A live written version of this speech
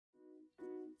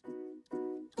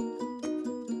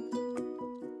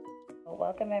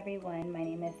welcome everyone. My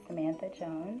name is Samantha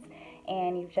Jones,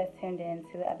 and you've just tuned in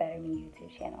to a Better Me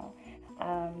YouTube channel.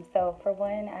 So for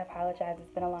one, I apologize. It's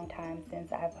been a long time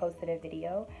since I've posted a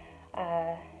video.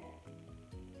 I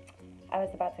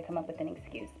was about to come up with an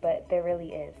excuse, but there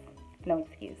really is no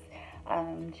excuse.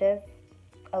 Just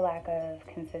a lack of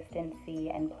consistency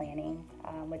and planning,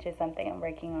 which is something I'm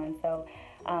working on. So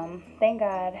thank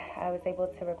God I was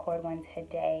able to record one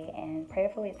today, and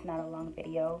prayerfully it's not a long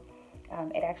video.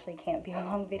 It actually can't be a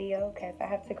long video because I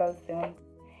have to go soon.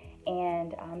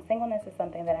 And singleness is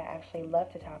something that I actually love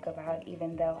to talk about,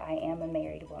 even though I am a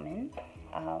married woman.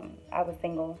 I was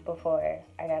single before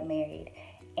I got married,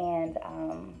 and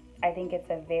I think it's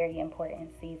a very important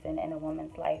season in a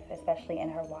woman's life, especially in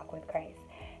her walk with Christ.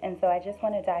 And so I just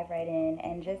want to dive right in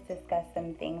and just discuss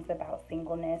some things about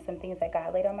singleness, some things that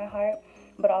God laid on my heart.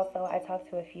 But also I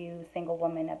talked to a few single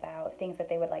women about things that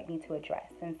they would like me to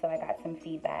address. And so I got some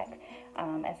feedback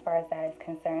as far as that is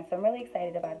concerned. So I'm really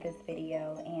excited about this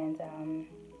video. And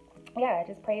yeah, I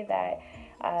just pray that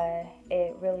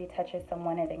it really touches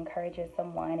someone, it encourages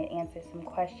someone, it answers some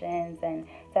questions. And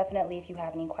definitely if you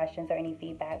have any questions or any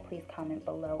feedback, please comment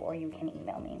below or you can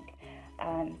email me.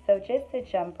 So just to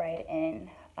jump right in,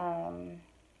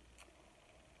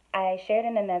 I shared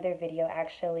in another video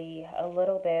actually a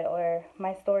little bit, or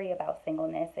my story about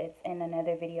singleness. It's in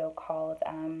another video called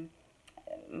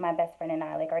My Best Friend and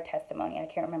I, like our testimony.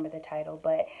 I can't remember the title,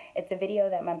 but it's a video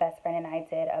that my best friend and I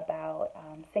did about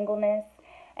singleness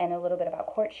and a little bit about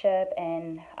courtship,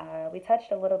 and we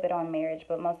touched a little bit on marriage,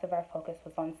 but most of our focus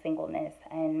was on singleness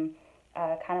and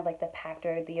kind of like the pact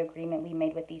or the agreement we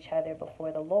made with each other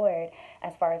before the Lord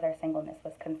as far as our singleness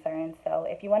was concerned. So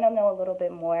if you want to know a little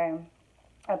bit more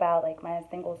about like my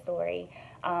single story,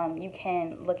 you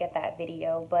can look at that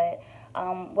video. But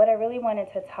what I really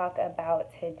wanted to talk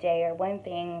about today, or one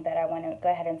thing that I want to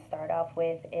go ahead and start off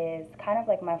with, is kind of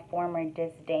like my former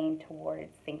disdain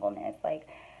towards singleness. Like,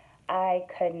 I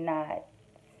could not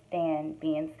stand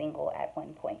being single at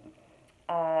one point.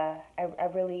 I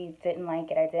really didn't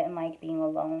like it. I didn't like being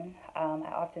alone. I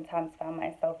oftentimes found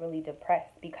myself really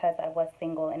depressed because I was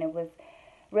single, and it was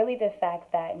really the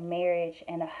fact that marriage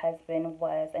and a husband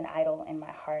was an idol in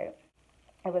my heart.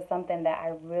 It was something that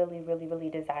I really, really, really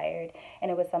desired, and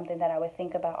it was something that I would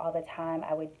think about all the time.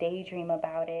 I would daydream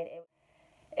about it.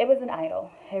 It was an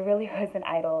idol. It really was an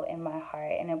idol in my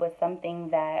heart, and it was something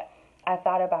that I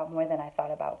thought about more than I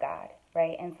thought about God,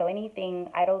 right? And so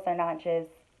idols are not just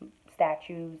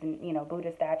statues and,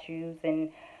 Buddha statues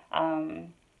and,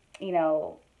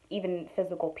 even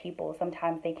physical people.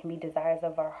 Sometimes they can be desires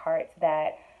of our hearts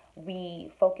that we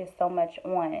focus so much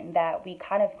on that we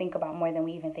kind of think about more than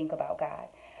we even think about God.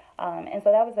 And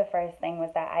so that was the first thing,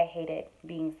 was that I hated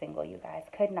being single, you guys.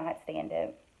 Could not stand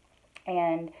it.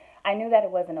 And I knew that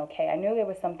it wasn't okay. I knew there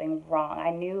was something wrong. I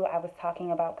knew I was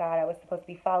talking about God. I was supposed to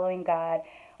be following God,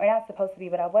 or not supposed to be,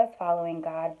 but I was following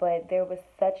God. But there was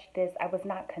I was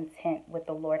not content with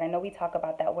the Lord. I know we talk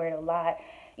about that word a lot,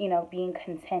 being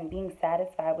content, being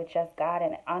satisfied with just God.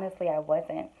 And honestly, I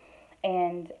wasn't.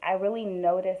 And I really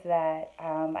noticed that,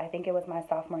 I think it was my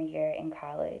sophomore year in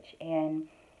college. And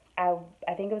I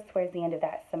think it was towards the end of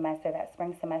that semester, that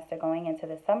spring semester, going into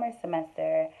the summer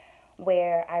semester,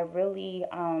 where I really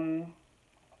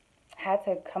had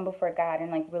to come before God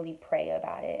and like really pray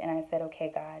about it. And I said,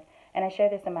 okay, God, and I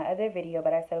shared this in my other video,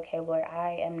 but I said, okay, Lord,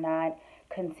 I am not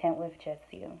content with just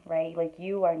you, right? Like,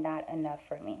 you are not enough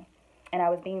for me. And I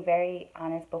was being very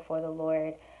honest before the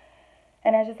Lord.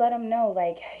 And I just let him know,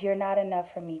 like, you're not enough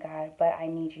for me, God, but I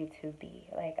need you to be.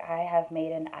 Like, I have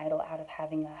made an idol out of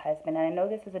having a husband. And I know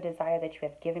this is a desire that you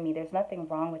have given me. There's nothing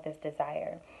wrong with this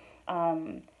desire.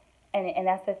 And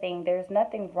that's the thing. There's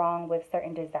nothing wrong with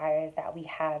certain desires that we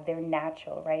have. They're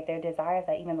natural, right? They're desires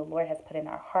that even the Lord has put in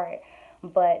our heart.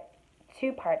 But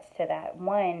two parts to that.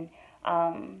 One,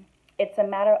 it's a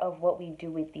matter of what we do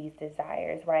with these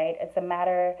desires, right? It's a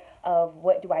matter of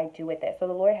what do I do with it. So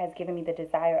the Lord has given me the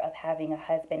desire of having a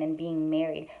husband and being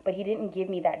married, but he didn't give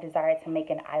me that desire to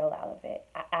make an idol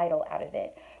out of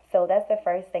it. So that's the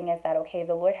first thing, is that, okay,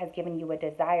 the Lord has given you a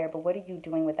desire, but what are you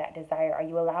doing with that desire? Are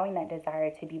you allowing that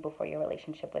desire to be before your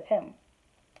relationship with him?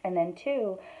 And then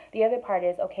two, the other part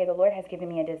is, okay, the Lord has given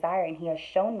me a desire and he has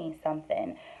shown me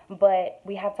something, but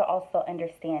we have to also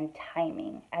understand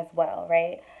timing as well,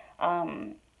 right?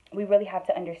 we really have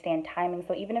to understand timing.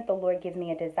 So even if the Lord gives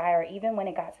me a desire, even when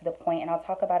it got to the point, and I'll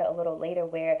talk about it a little later,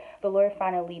 where the Lord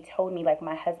finally told me, like,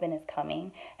 my husband is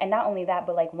coming. And not only that,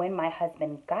 but like when my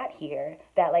husband got here,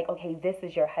 that like, okay, this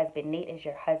is your husband, Nate is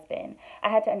your husband. I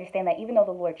had to understand that even though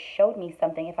the Lord showed me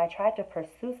something, if I tried to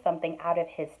pursue something out of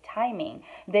his timing,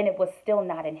 then it was still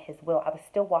not in his will. I was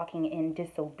still walking in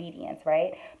disobedience,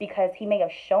 right? Because he may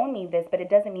have shown me this, but it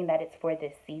doesn't mean that it's for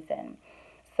this season.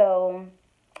 So,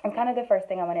 and kind of the first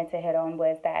thing I wanted to hit on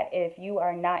was that if you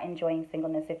are not enjoying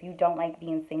singleness, if you don't like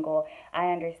being single,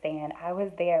 I understand. I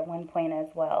was there at one point as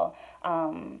well.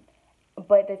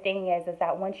 But the thing is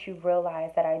that once you realize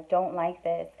that I don't like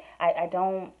this, I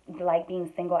don't like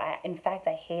being single. In fact,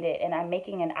 I hate it, and I'm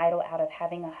making an idol out of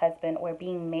having a husband or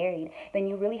being married, then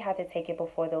you really have to take it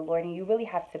before the Lord, and you really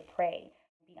have to pray.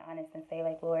 Be honest and say,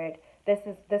 like, Lord, this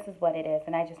is what it is,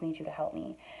 and I just need you to help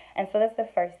me. And so that's the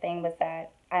first thing, was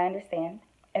that I understand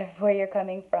if where you're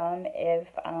coming from, if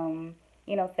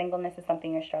singleness is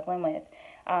something you're struggling with.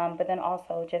 But then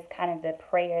also just kind of the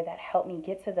prayer that helped me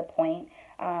get to the point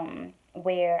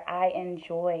where I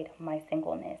enjoyed my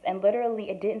singleness. And literally,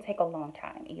 it didn't take a long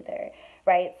time either,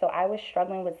 right? So I was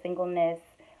struggling with singleness.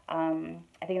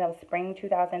 I think that was spring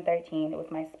 2013. It was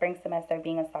my spring semester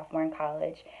being a sophomore in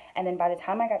college. And then by the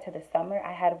time I got to the summer,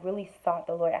 I had really sought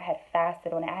the Lord. I had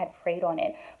fasted on it. I had prayed on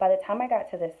it. By the time I got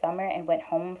to the summer and went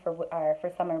home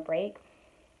for summer break,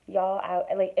 y'all,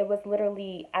 it was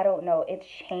literally, I don't know, it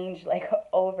changed like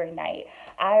overnight.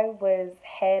 I was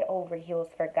head over heels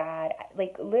for God,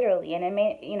 like literally. And it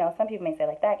may, some people may say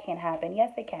like, that can't happen.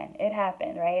 Yes, it can. It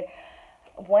happened, right?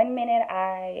 One minute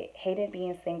I hated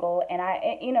being single, and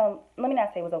let me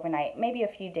not say it was overnight, maybe a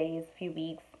few days, few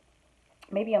weeks,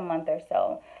 maybe a month or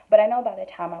so. But I know by the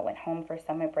time I went home for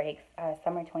summer breaks,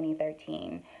 summer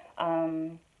 2013,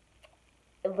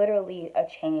 literally a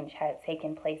change had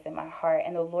taken place in my heart,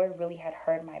 and the Lord really had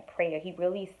heard my prayer. He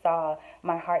really saw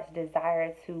my heart's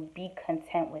desire to be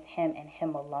content with him and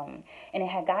him alone. And it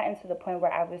had gotten to the point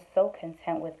where I was so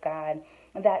content with God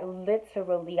that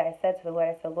literally I said to the Lord,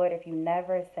 I said, Lord, if you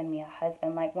never send me a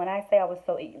husband, like when I say I was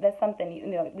so, that's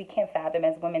something, we can't fathom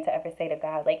as women to ever say to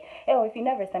God, like, oh, if you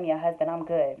never send me a husband, I'm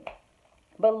good.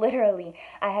 But literally,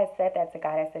 I had said that to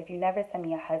God. I said, if you never send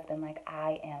me a husband, like,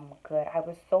 I am good. I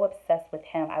was so obsessed with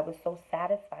him. I was so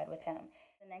satisfied with him.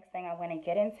 The next thing I want to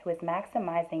get into is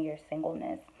maximizing your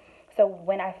singleness. So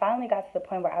when I finally got to the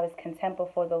point where I was content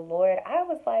before the Lord, I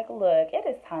was like, look, it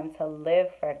is time to live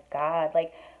for God.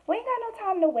 Like, we ain't got no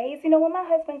time to waste. When my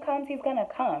husband comes, he's going to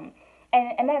come.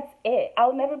 And that's it.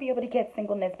 I'll never be able to get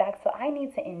singleness back. So I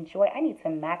need to enjoy, I need to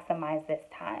maximize this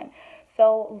time.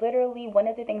 So literally, one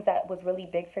of the things that was really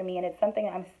big for me, and it's something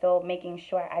I'm still making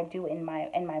sure I do in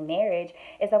my marriage,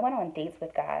 is I went on dates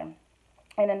with God.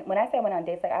 And then when I say I went on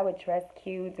dates, like I would dress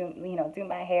cute, do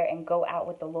my hair and go out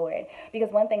with the Lord. Because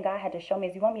one thing God had to show me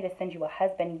is, you want me to send you a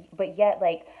husband, but yet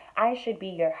like I should be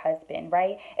your husband,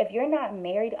 right? If you're not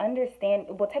married, understand,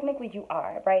 well, technically you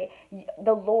are, right?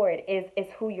 The Lord is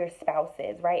who your spouse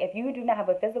is, right? If you do not have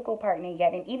a physical partner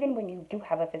yet, and even when you do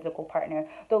have a physical partner,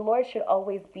 the Lord should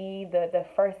always be the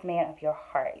first man of your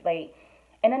heart. Like,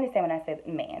 and understand when I say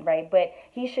man, right? But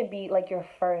he should be like your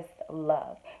first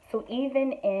love. So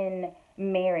even in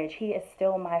marriage, he is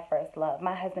still my first love.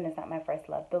 My husband is not my first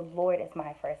love. The Lord is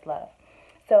my first love.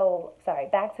 So, sorry,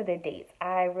 back to the dates.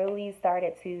 I really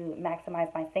started to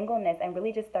maximize my singleness and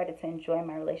really just started to enjoy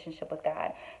my relationship with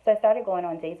God. So I started going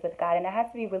on dates with God, and I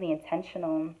had to be really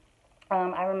intentional.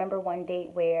 I remember one date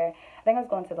where I think I was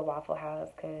going to the Waffle House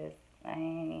because I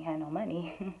ain't had no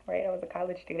money, right? I was a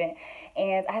college student.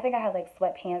 And I think I had like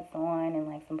sweatpants on and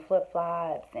like some flip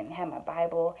flops and had my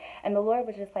Bible. And the Lord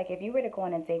was just like, if you were to go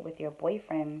on a date with your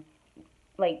boyfriend,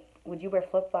 like, would you wear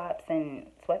flip flops and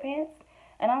sweatpants?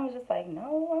 And I was just like,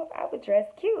 no, I would dress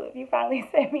cute if you finally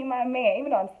send me my man,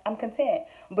 even though I'm content.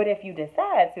 But if you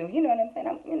decide to, you know what I'm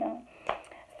saying?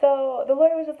 So the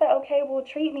Lord was just like, okay, well,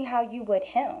 treat me how you would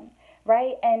him.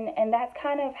 Right? And that's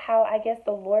kind of how I guess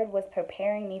the Lord was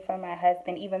preparing me for my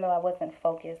husband, even though I wasn't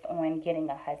focused on getting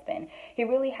a husband. He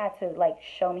really had to like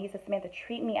show me. He said, Samantha,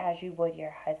 treat me as you would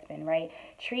your husband, right?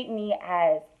 Treat me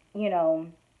as,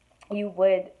 you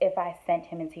would if I sent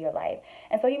him into your life.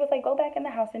 And so he was like, go back in the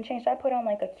house and change. So I put on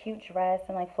like a cute dress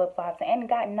and like flip-flops and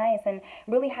got nice and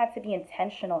really had to be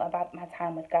intentional about my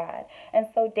time with God. And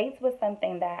so dates was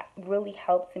something that really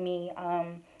helped me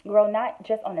grow, not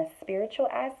just on a spiritual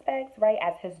aspect, right,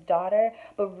 as his daughter,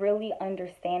 but really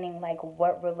understanding like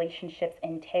what relationships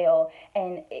entail.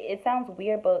 And it sounds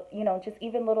weird, but just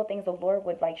even little things the Lord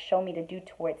would like show me to do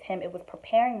towards him. It was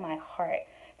preparing my heart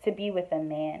to be with a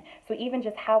man. So even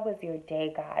just how was your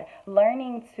day, God?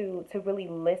 Learning to really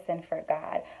listen for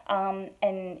God,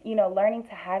 and learning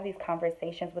to have these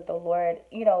conversations with the Lord.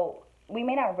 We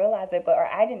may not realize it, or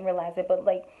I didn't realize it, but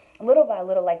like little by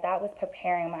little, like that was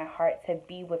preparing my heart to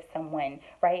be with someone,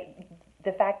 right?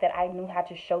 The fact that I knew how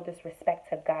to show this respect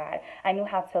to God. I knew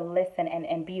how to listen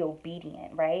and be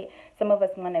obedient, right? Some of us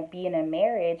want to be in a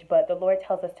marriage, but the Lord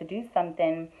tells us to do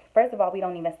something. First of all, we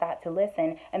don't even stop to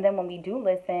listen. And then when we do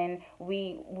listen,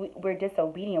 we're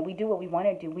disobedient. We do what we want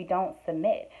to do. We don't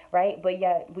submit, right? But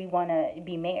yet we want to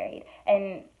be married.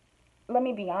 And let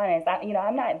me be honest,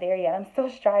 I'm not there yet. I'm still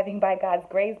striving by God's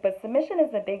grace, but submission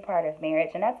is a big part of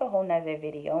marriage, and that's a whole nother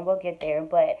video, and we'll get there.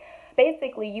 But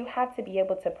basically, you have to be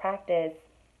able to practice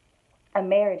a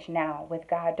marriage now with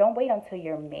God. Don't wait until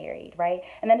you're married, right?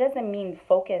 And that doesn't mean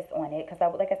focus on it, because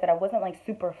like I said, I wasn't like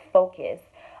super focused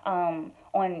on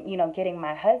getting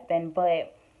my husband,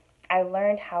 but I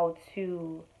learned how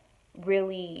to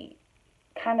really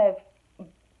kind of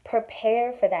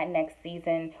prepare for that next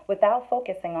season without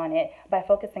focusing on it, by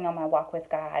focusing on my walk with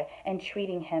God and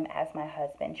treating him as my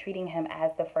husband, treating him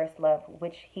as the first love,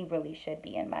 which he really should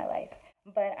be in my life.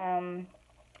 But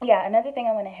yeah, another thing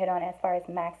I want to hit on as far as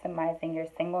maximizing your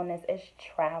singleness is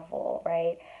travel,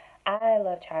 right? I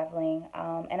love traveling,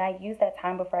 and I used that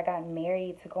time before I got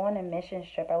married to go on a mission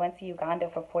trip. I went to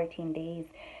Uganda for 14 days,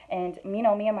 and me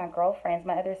and my girlfriends,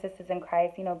 my other sisters in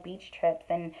Christ, beach trips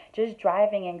and just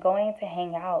driving and going to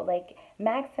hang out. Like,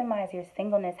 maximize your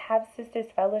singleness. Have sisters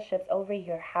fellowships over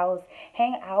your house.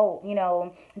 Hang out,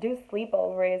 do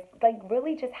sleepovers. Like,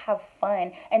 really just have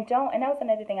fun. And that was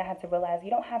another thing I had to realize.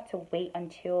 You don't have to wait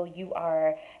until you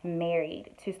are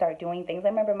married to start doing things. I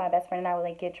remember my best friend and I would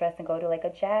like get dressed and go to like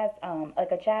a jazz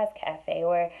cafe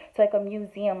or to like a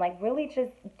museum. Like, really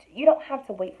just, you don't have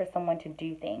to wait for someone to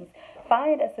do things.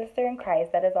 Find a sister in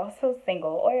Christ that is also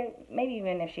single, or maybe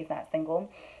even if she's not single,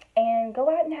 and go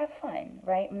out and have fun,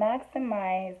 right?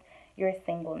 Maximize your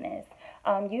singleness.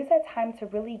 Use that time to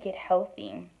really get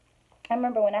healthy. I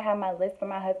remember when I had my list for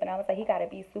my husband, I was like, he got to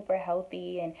be super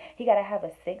healthy, and he got to have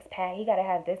a six-pack. He got to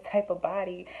have this type of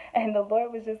body. And the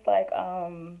Lord was just like,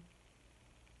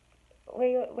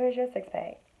 where's your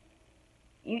six-pack?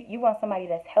 You want somebody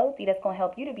that's healthy, that's going to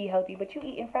help you to be healthy, but you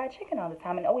eating fried chicken all the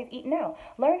time and always eating out.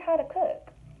 Learn how to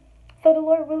cook. So the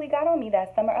Lord really got on me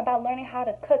that summer about learning how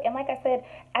to cook. And like I said,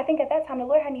 I think at that time the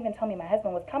Lord hadn't even told me my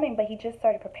husband was coming, but he just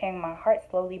started preparing my heart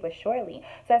slowly but surely.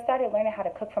 So I started learning how to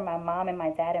cook for my mom and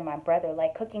my dad and my brother,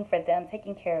 like cooking for them,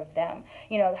 taking care of them,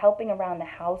 helping around the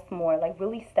house more, like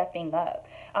really stepping up.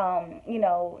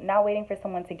 Not waiting for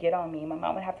someone to get on me. My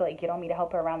mom would have to like get on me to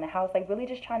help her around the house, like really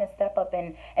just trying to step up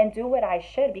and do what I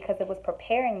should, because it was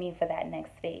preparing me for that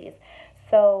next phase.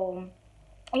 So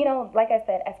like I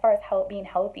said, as far as being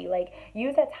healthy, like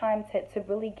use that time to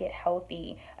really get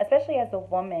healthy, especially as a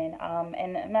woman.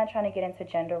 And I'm not trying to get into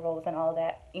gender roles and all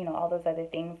that, all those other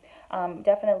things.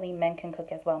 Definitely men can cook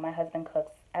as well. My husband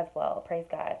cooks as well, praise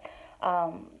God.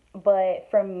 But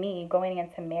for me, going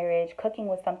into marriage, cooking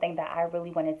was something that I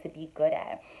really wanted to be good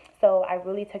at. So I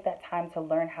really took that time to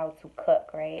learn how to cook,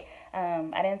 right?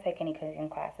 I didn't take any cooking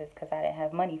classes because I didn't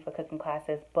have money for cooking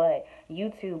classes, but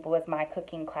YouTube was my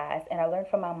cooking class, and I learned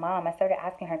from my mom. I started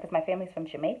asking her because my family's from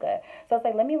Jamaica. So I was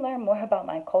like, let me learn more about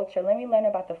my culture. Let me learn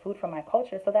about the food from my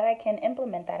culture so that I can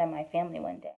implement that in my family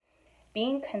one day.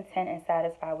 Being content and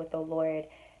satisfied with the Lord,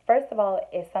 first of all,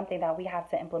 is something that we have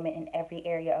to implement in every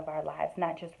area of our lives,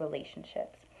 not just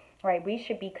relationships. Right? We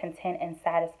should be content and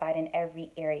satisfied in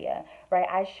every area, right?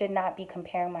 I should not be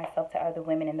comparing myself to other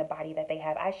women in the body that they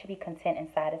have. I should be content and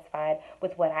satisfied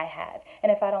with what I have.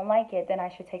 And if I don't like it, then I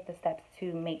should take the steps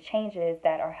to make changes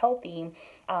that are healthy,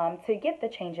 to get the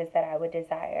changes that I would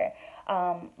desire.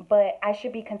 But I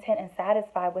should be content and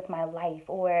satisfied with my life,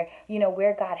 or,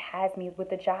 where God has me,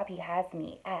 with the job he has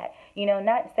me at.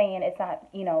 Not saying it's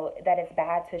not, that it's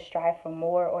bad to strive for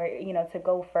more, or, to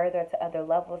go further to other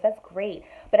levels. That's great.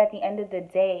 But at the end of the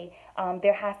day,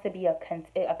 there has to be a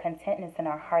contentness in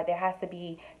our heart. There has to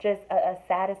be just a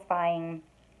satisfying.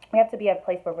 We have to be at a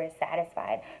place where we're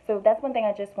satisfied. So that's one thing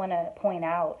I just want to point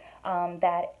out,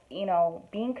 that,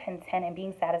 being content and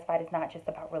being satisfied is not just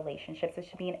about relationships. It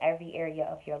should be in every area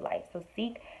of your life. So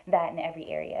seek that in every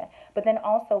area. But then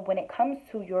also, when it comes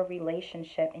to your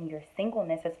relationship and your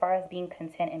singleness, as far as being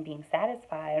content and being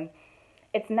satisfied,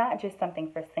 it's not just something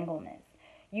for singleness.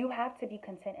 You have to be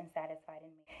content and satisfied in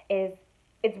me.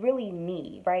 It's really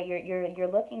me, right?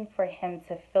 You're looking for him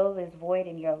to fill this void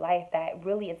in your life that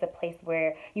really is a place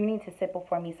where you need to sit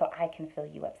before me so I can fill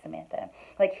you up, Samantha.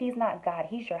 Like, he's not God.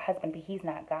 He's your husband, but he's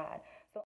not God.